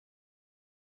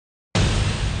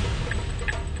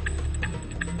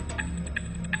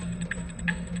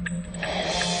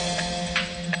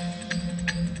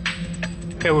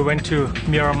Here we went to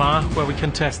Miramar, where we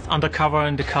can test undercover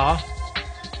in the car.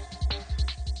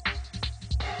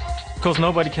 Because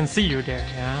nobody can see you there,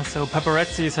 yeah? So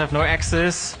paparazzis have no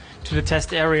access to the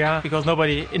test area because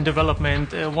nobody in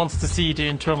development wants to see the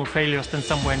internal failures than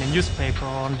somewhere in the newspaper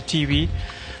or on the TV.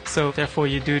 So therefore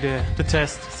you do the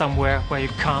test somewhere where you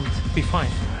can't be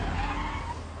fined.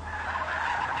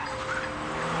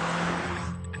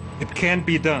 It can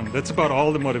be done. That's about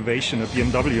all the motivation a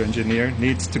BMW engineer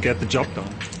needs to get the job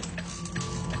done.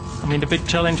 I mean, the big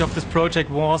challenge of this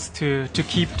project was to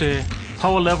keep the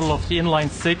power level of the inline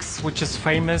six, which is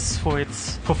famous for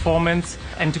its performance,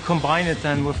 and to combine it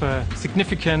then with a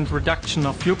significant reduction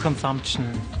of fuel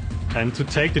consumption. And to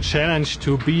take the challenge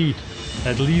to be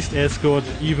at least as good,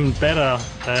 even better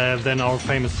than our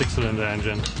famous six-cylinder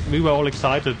engine. We were all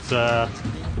excited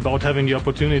about having the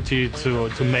opportunity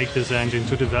to make this engine,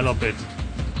 to develop it.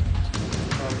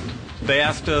 They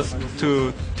asked us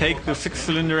to take the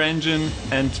six-cylinder engine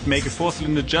and make a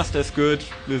four-cylinder just as good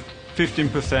with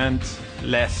 15%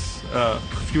 less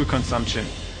fuel consumption.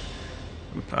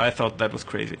 I thought that was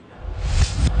crazy.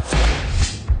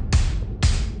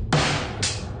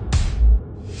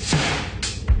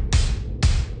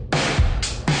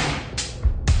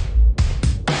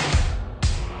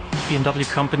 BMW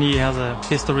company has a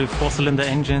history of four-cylinder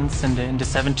engines. In the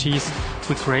 70s,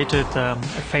 we created a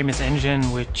famous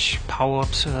engine which powered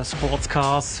sports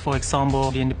cars, for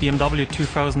example, in the BMW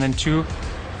 2002.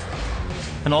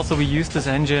 And also we used this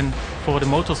engine for the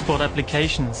motorsport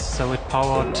applications. So it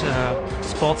powered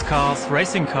sports cars,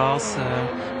 racing cars,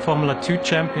 Formula 2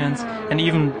 champions, and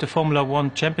even the Formula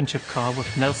 1 championship car with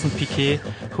Nelson Piquet,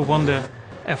 who won the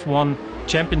F1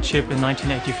 championship in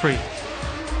 1983.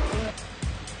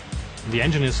 The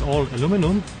engine is all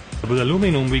aluminum. With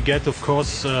aluminum we get, of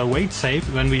course, weight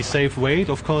save. When we save weight,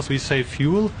 of course, we save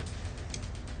fuel.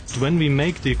 When we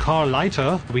make the car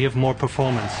lighter, we have more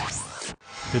performance.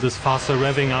 It is faster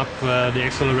revving up, the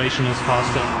acceleration is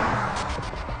faster.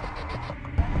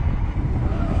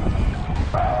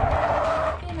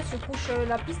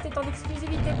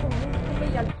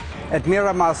 At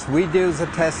Miramar we do the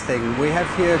testing. We have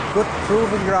here a good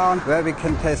proving ground where we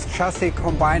can test chassis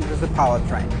combined with the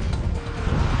powertrain.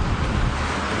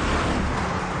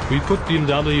 We put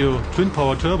BMW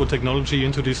twin-power turbo technology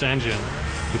into this engine,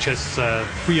 which has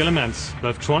three elements: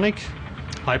 electronic,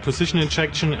 high-precision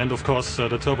injection, and of course the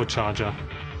turbocharger.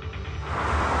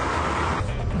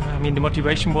 I mean, the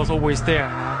motivation was always there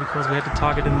because we had the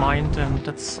target in mind, and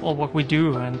that's all what we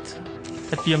do. And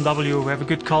at BMW, we have a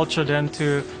good culture then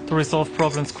to resolve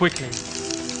problems quickly.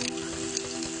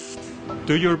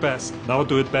 Do your best. Now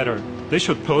do it better. They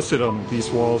should post it on these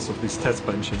walls of these test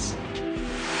benches.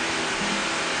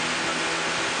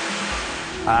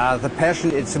 The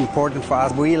passion, it's important for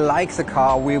us. We like the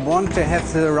car. We want to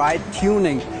have the right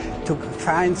tuning to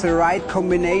find the right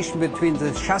combination between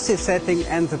the chassis setting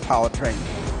and the powertrain.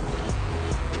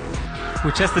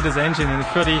 We tested this engine in a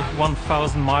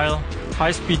 31,000-mile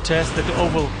high-speed test at the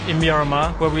Oval in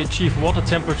Miramar, where we achieved water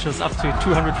temperatures up to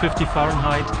 250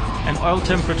 Fahrenheit and oil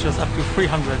temperatures up to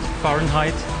 300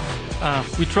 Fahrenheit.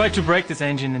 We tried to break this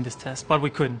engine in this test, but we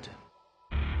couldn't.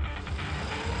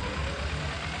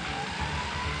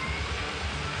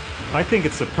 I think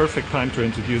it's the perfect time to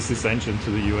introduce this engine to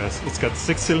the US. It's got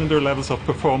six-cylinder levels of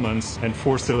performance and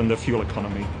four-cylinder fuel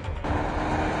economy.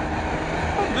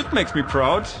 That makes me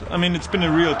proud. I mean, it's been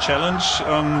a real challenge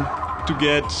to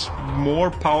get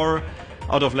more power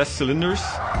out of less cylinders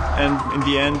and in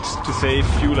the end to save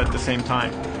fuel at the same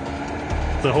time.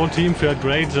 The whole team felt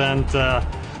great, and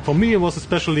for me it was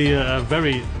especially a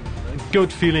very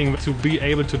good feeling to be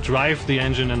able to drive the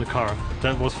engine in the car.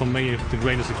 That was for me the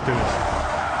greatest experience.